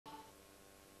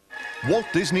Walt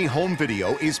Disney Home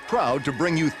Video is proud to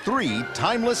bring you 3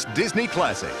 timeless Disney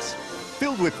classics.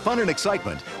 Filled with fun and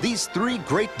excitement, these 3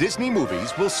 great Disney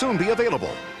movies will soon be available,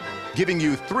 giving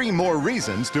you 3 more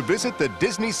reasons to visit the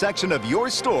Disney section of your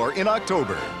store in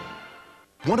October.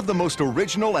 One of the most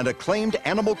original and acclaimed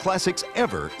animal classics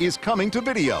ever is coming to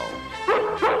video.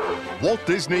 Walt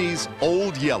Disney's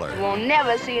Old Yeller. We'll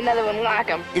never see another one like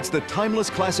him. It's the timeless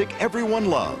classic everyone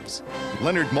loves.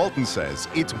 Leonard Maltin says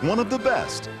it's one of the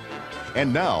best.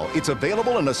 And now it's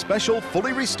available in a special,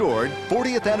 fully restored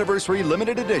 40th Anniversary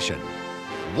Limited Edition.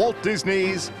 Walt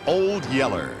Disney's Old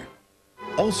Yeller.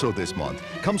 Also this month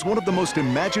comes one of the most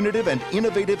imaginative and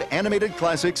innovative animated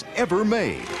classics ever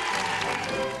made.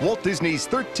 Walt Disney's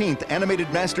 13th animated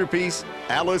masterpiece,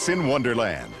 Alice in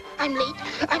Wonderland. I'm late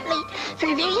for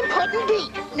a very important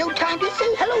date. No time to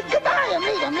say hello, goodbye.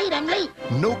 I'm late.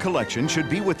 No collection should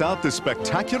be without the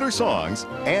spectacular songs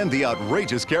and the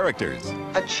outrageous characters.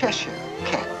 A Cheshire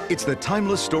cat. It's the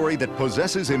timeless story that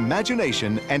possesses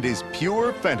imagination and is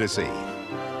pure fantasy.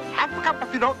 Half a cup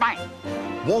if you don't mind.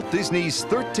 Walt Disney's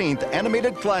 13th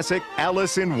animated classic,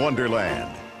 Alice in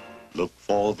Wonderland. Look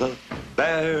for the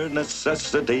bare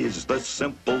necessities, the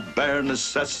simple bare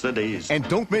necessities. And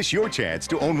don't miss your chance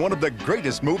to own one of the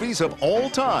greatest movies of all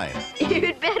time.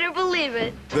 You'd better believe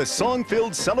it. The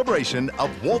song-filled celebration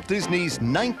of Walt Disney's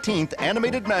 19th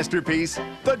animated masterpiece,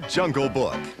 The Jungle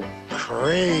Book.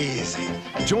 Crazy.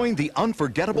 Join the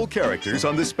unforgettable characters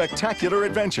on this spectacular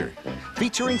adventure,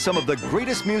 featuring some of the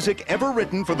greatest music ever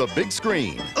written for the big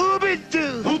screen.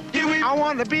 Ooby-doo. I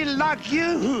want to be like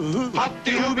you.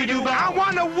 I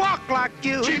want to walk like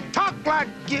you. Talk like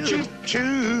you.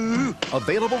 Choo.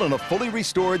 Available in a fully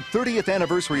restored 30th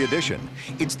Anniversary Edition,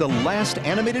 it's the last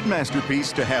animated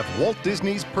masterpiece to have Walt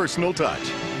Disney's personal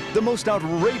touch. The most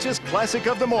outrageous classic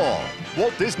of them all,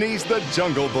 Walt Disney's The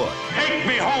Jungle Book. Take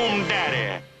me home,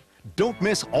 Daddy. Don't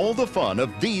miss all the fun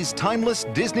of these timeless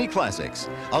Disney classics,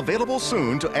 available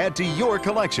soon to add to your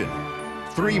collection.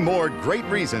 3 more great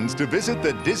reasons to visit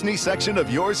the Disney section of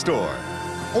your store.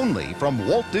 Only from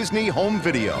Walt Disney Home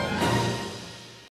Video.